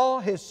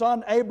daughter-in-law, his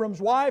son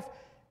Abram's wife,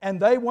 and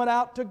they went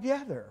out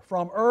together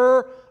from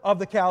Ur of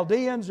the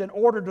Chaldeans in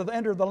order to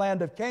enter the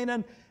land of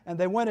Canaan, and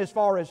they went as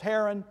far as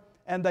Haran,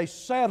 and they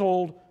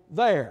settled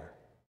there.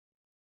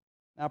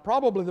 Now,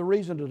 probably the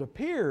reason it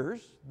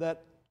appears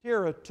that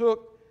Terah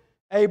took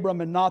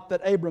Abram and not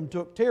that Abram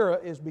took Terah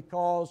is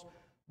because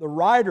the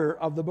writer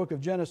of the book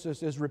of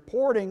Genesis is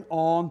reporting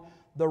on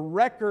the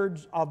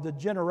records of the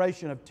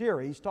generation of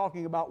Terah. He's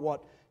talking about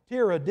what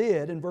Terah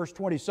did in verse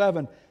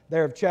 27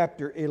 there of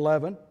chapter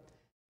 11.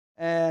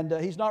 And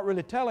he's not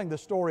really telling the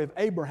story of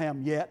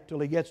Abraham yet till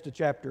he gets to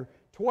chapter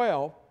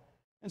 12.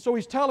 And so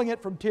he's telling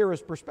it from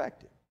Terah's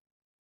perspective.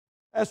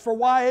 As for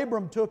why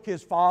Abram took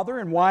his father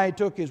and why he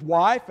took his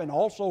wife and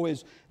also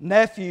his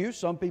nephew,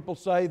 some people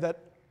say that,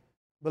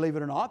 believe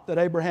it or not, that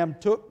Abraham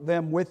took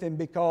them with him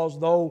because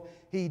though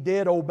he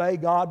did obey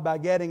God by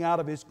getting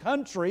out of his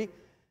country,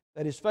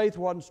 that his faith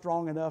wasn't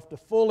strong enough to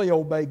fully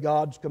obey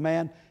God's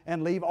command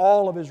and leave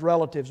all of his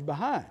relatives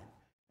behind.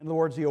 In other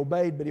words, he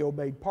obeyed, but he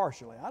obeyed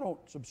partially. I don't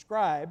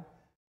subscribe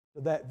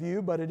to that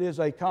view, but it is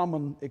a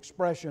common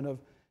expression of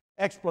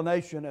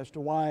explanation as to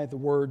why the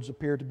words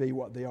appear to be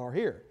what they are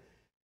here.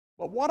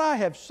 But what I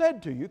have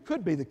said to you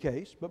could be the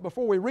case, but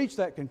before we reach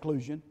that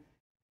conclusion,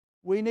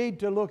 we need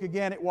to look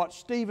again at what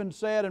Stephen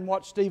said and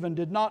what Stephen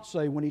did not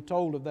say when he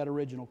told of that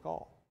original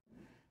call.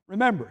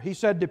 Remember, he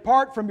said,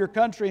 "Depart from your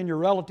country and your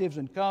relatives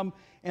and come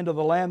into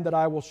the land that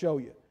I will show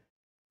you."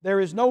 There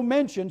is no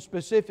mention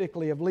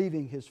specifically of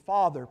leaving his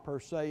father per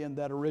se in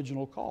that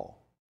original call.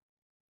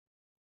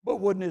 But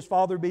wouldn't his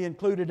father be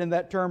included in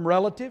that term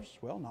relatives?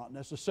 Well, not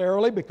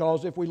necessarily,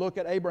 because if we look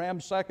at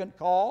Abraham's second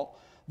call,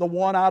 the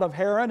one out of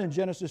Haran in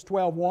Genesis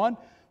 12:1,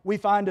 we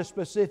find a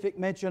specific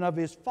mention of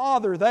his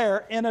father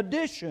there in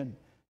addition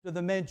to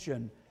the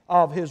mention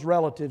of his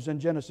relatives in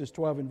Genesis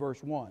 12 and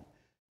verse 1.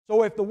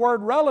 So if the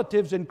word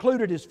relatives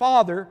included his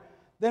father,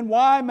 then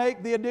why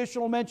make the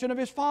additional mention of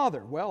his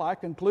father? Well, I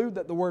conclude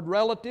that the word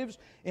relatives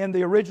in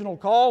the original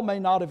call may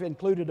not have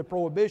included a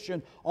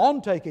prohibition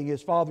on taking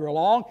his father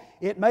along.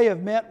 It may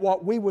have meant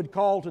what we would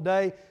call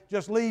today,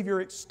 just leave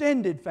your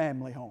extended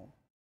family home.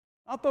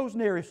 Not those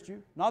nearest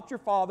you, not your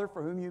father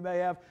for whom you may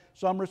have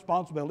some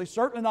responsibility,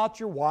 certainly not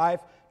your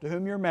wife to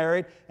whom you're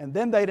married, and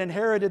then they'd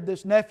inherited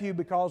this nephew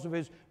because of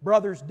his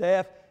brother's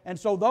death, and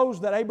so those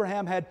that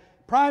Abraham had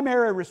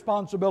primary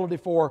responsibility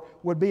for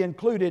would be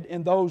included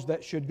in those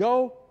that should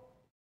go.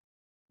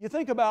 You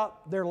think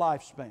about their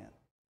lifespan.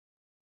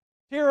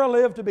 Terah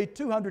lived to be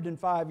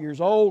 205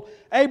 years old.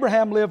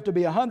 Abraham lived to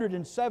be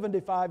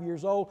 175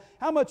 years old.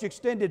 How much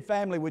extended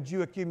family would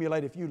you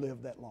accumulate if you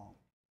lived that long?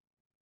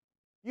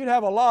 You'd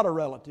have a lot of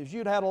relatives.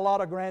 You'd have a lot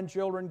of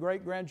grandchildren,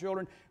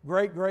 great-grandchildren,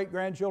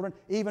 great-great-grandchildren,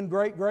 even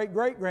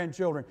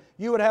great-great-great-grandchildren.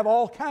 You would have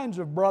all kinds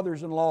of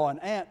brothers-in-law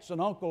and aunts and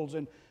uncles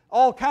and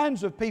all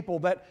kinds of people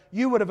that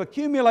you would have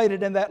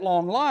accumulated in that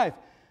long life.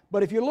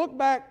 But if you look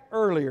back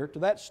earlier to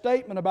that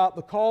statement about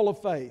the call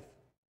of faith,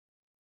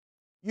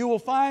 you will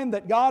find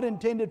that God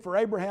intended for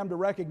Abraham to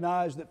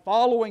recognize that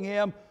following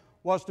Him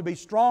was to be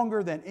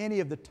stronger than any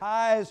of the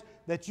ties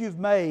that you've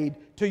made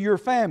to your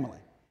family.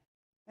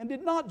 And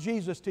did not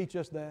Jesus teach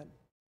us that?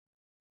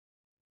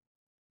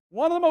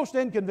 One of the most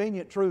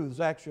inconvenient truths,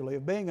 actually,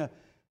 of being a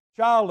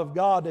child of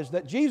God is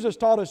that Jesus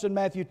taught us in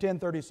Matthew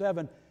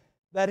 10:37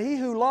 that he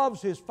who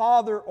loves his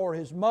father or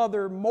his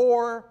mother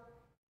more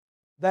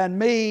than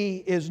me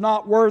is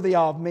not worthy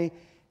of me,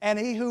 and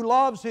he who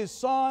loves his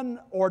son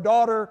or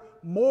daughter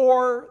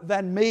more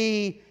than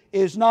me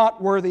is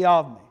not worthy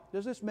of me.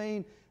 Does this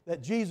mean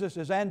that Jesus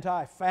is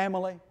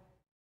anti-family?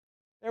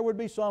 There would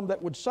be some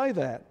that would say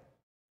that.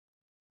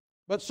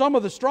 But some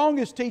of the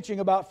strongest teaching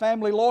about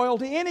family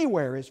loyalty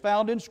anywhere is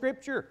found in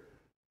Scripture.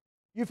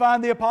 You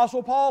find the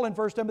Apostle Paul in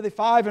 1 Timothy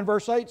 5 and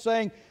verse 8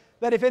 saying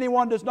that if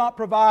anyone does not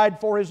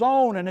provide for his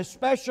own, and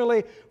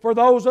especially for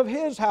those of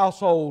his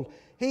household,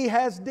 he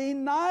has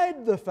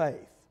denied the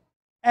faith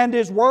and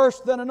is worse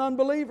than an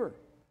unbeliever.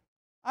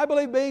 I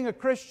believe being a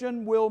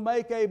Christian will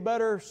make a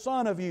better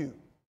son of you.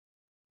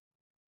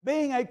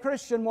 Being a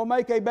Christian will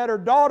make a better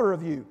daughter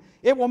of you.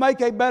 It will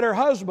make a better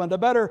husband, a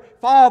better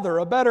father,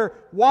 a better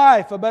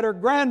wife, a better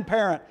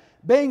grandparent.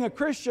 Being a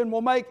Christian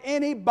will make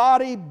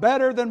anybody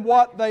better than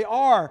what they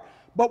are.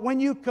 But when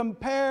you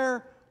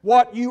compare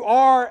what you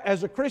are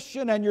as a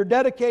Christian and your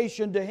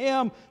dedication to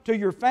Him, to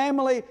your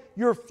family,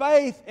 your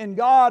faith in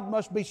God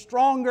must be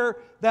stronger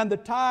than the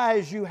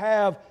ties you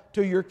have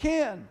to your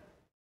kin.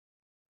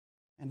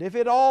 And if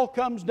it all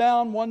comes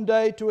down one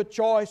day to a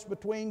choice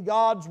between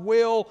God's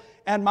will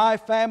and my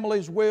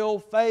family's will,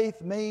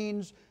 faith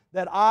means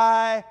that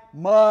I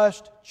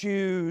must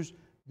choose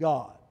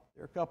God.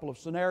 There are a couple of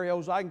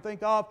scenarios I can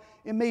think of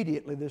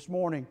immediately this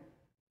morning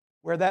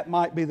where that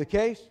might be the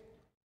case.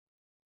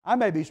 I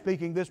may be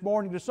speaking this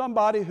morning to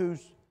somebody whose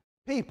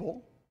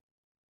people,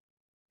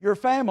 your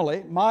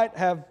family, might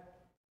have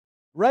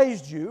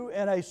raised you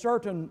in a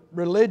certain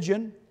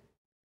religion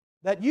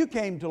that you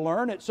came to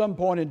learn at some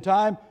point in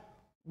time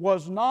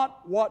was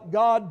not what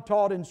God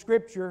taught in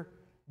Scripture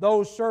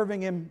those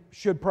serving Him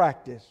should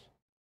practice.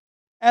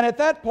 And at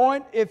that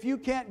point, if you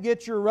can't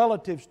get your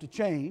relatives to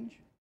change,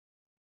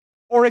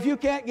 or if you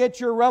can't get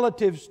your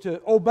relatives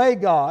to obey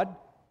God,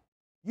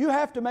 you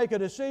have to make a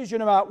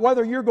decision about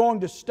whether you're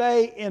going to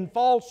stay in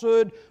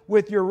falsehood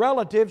with your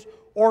relatives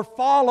or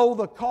follow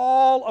the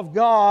call of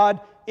God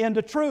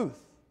into truth.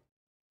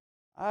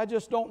 I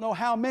just don't know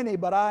how many,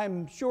 but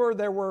I'm sure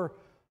there were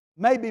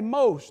maybe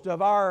most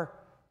of our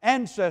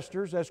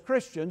ancestors as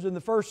Christians in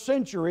the first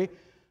century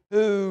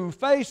who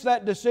faced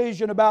that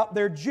decision about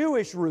their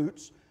Jewish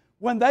roots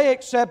when they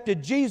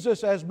accepted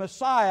Jesus as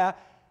Messiah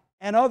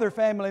and other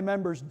family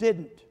members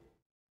didn't.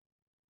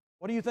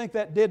 What do you think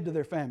that did to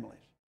their families?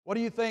 What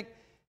do you think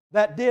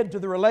that did to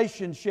the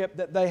relationship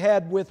that they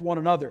had with one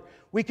another.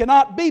 We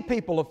cannot be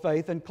people of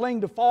faith and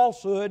cling to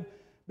falsehood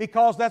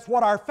because that's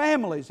what our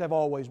families have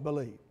always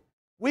believed.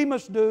 We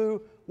must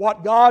do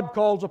what God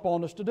calls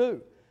upon us to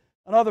do.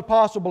 Another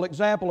possible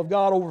example of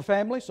God over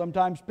family,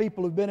 sometimes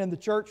people who've been in the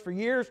church for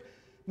years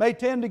may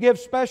tend to give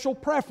special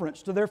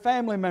preference to their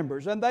family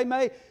members, and they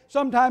may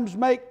sometimes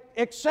make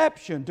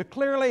exception to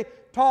clearly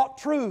taught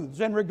truths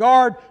in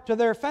regard to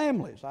their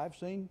families. I've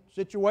seen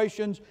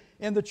situations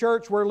in the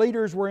church where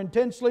leaders were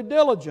intensely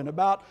diligent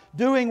about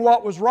doing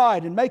what was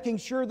right and making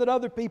sure that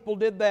other people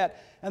did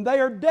that. And they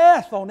are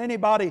death on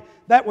anybody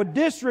that would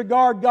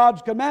disregard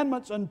God's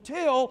commandments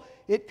until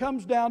it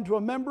comes down to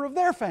a member of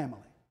their family.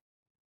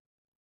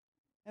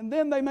 And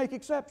then they make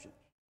exceptions.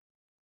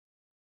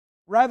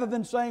 Rather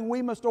than saying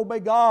we must obey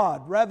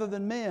God rather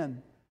than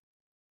men,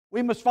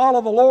 we must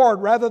follow the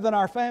Lord rather than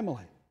our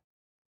family.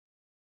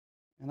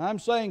 And I'm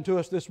saying to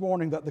us this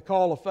morning that the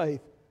call of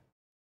faith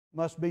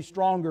must be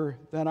stronger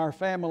than our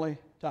family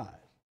ties.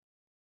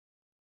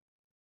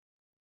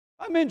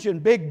 I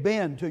mentioned Big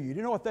Ben to you. Do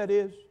you know what that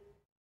is?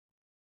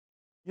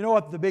 You know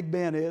what the Big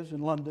Ben is in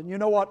London? You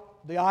know what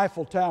the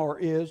Eiffel Tower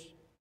is?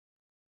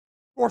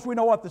 Of course, we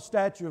know what the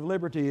Statue of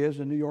Liberty is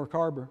in New York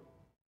Harbor.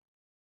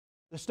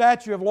 The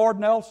statue of Lord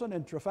Nelson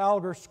in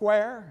Trafalgar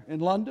Square in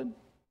London.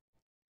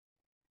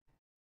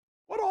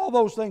 What do all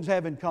those things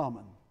have in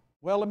common?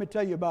 Well, let me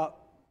tell you about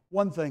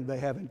one thing they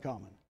have in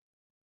common.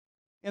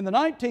 In the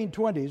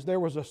 1920s, there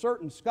was a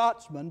certain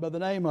Scotsman by the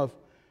name of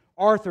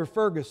Arthur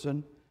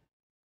Ferguson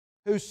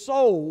who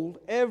sold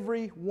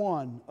every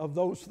one of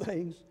those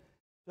things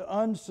to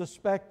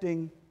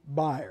unsuspecting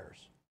buyers.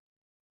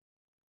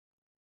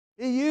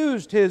 He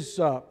used his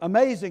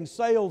amazing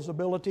sales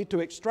ability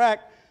to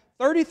extract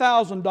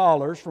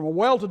 $30,000 from a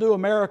well-to-do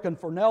American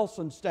for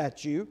Nelson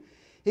statue.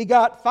 He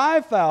got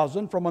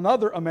 $5,000 from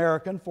another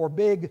American for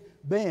Big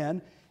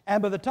Ben.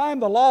 And by the time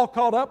the law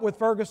caught up with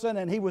Ferguson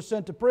and he was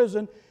sent to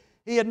prison,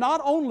 he had not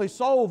only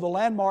sold the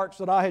landmarks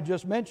that I had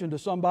just mentioned to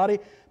somebody,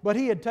 but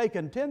he had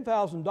taken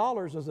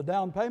 $10,000 as a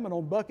down payment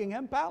on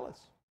Buckingham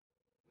Palace.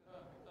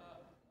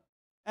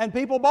 And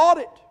people bought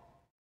it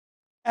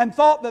and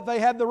thought that they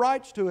had the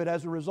rights to it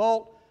as a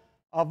result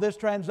of this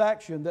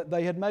transaction that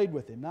they had made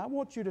with him. Now I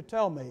want you to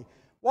tell me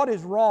what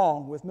is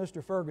wrong with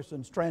Mr.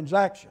 Ferguson's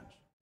transactions.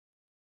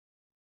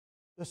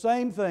 The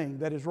same thing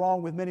that is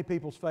wrong with many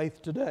people's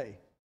faith today.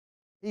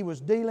 He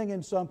was dealing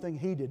in something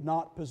he did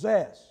not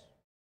possess.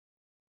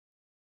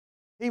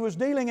 He was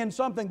dealing in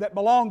something that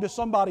belonged to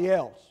somebody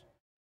else,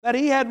 that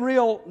he had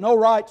no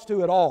rights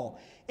to at all.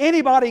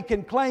 Anybody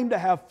can claim to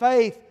have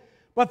faith,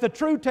 but the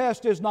true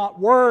test is not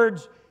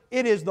words,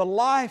 it is the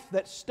life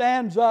that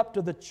stands up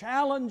to the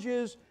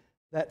challenges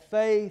that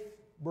faith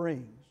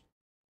brings.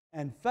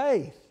 And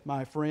faith,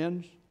 my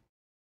friends,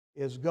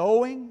 is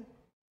going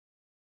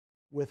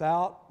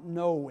without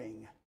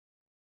knowing.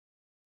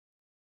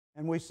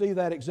 And we see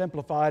that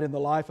exemplified in the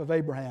life of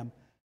Abraham,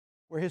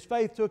 where his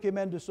faith took him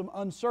into some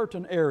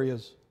uncertain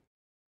areas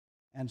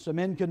and some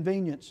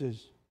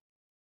inconveniences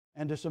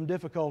and to some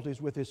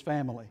difficulties with his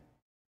family.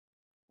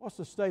 What's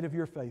the state of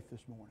your faith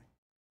this morning?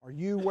 Are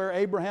you where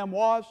Abraham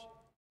was?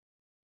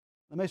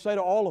 Let me say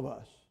to all of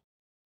us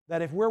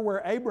that if we're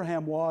where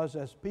Abraham was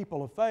as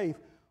people of faith,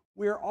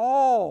 we're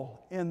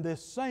all in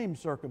this same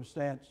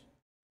circumstance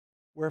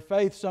where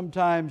faith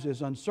sometimes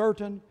is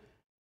uncertain,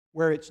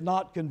 where it's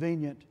not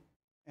convenient,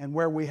 and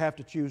where we have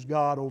to choose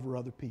God over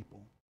other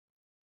people.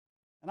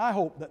 And I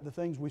hope that the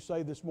things we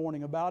say this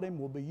morning about Him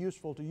will be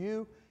useful to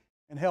you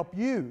and help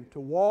you to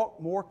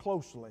walk more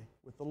closely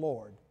with the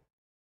Lord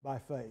by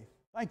faith.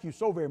 Thank you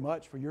so very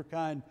much for your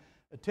kind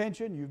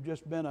attention. You've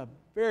just been a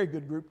very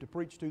good group to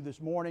preach to this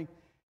morning,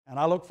 and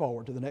I look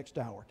forward to the next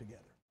hour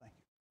together.